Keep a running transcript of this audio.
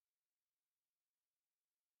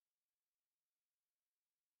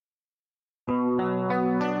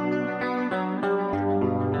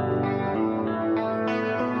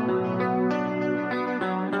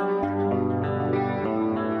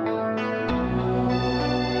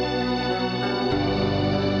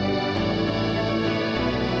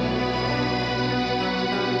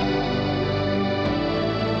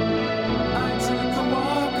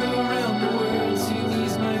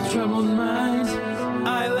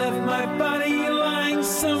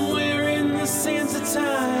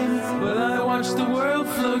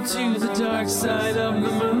float to the dark side of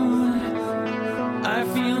the moon. I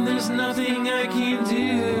feel there's nothing I can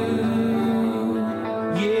do.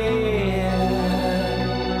 Yeah.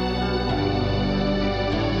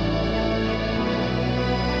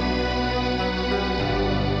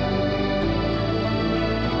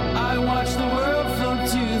 I watch the world float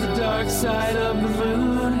to the dark side of the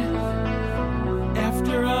moon.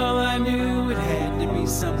 After all, I knew it had to be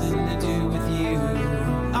something to do with you.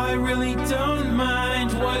 I really don't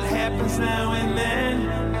mind what happens now and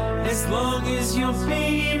then, as long as you'll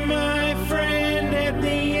be my friend at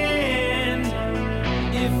the end.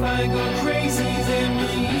 If I go crazy, then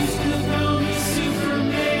will you still call me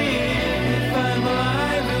Superman?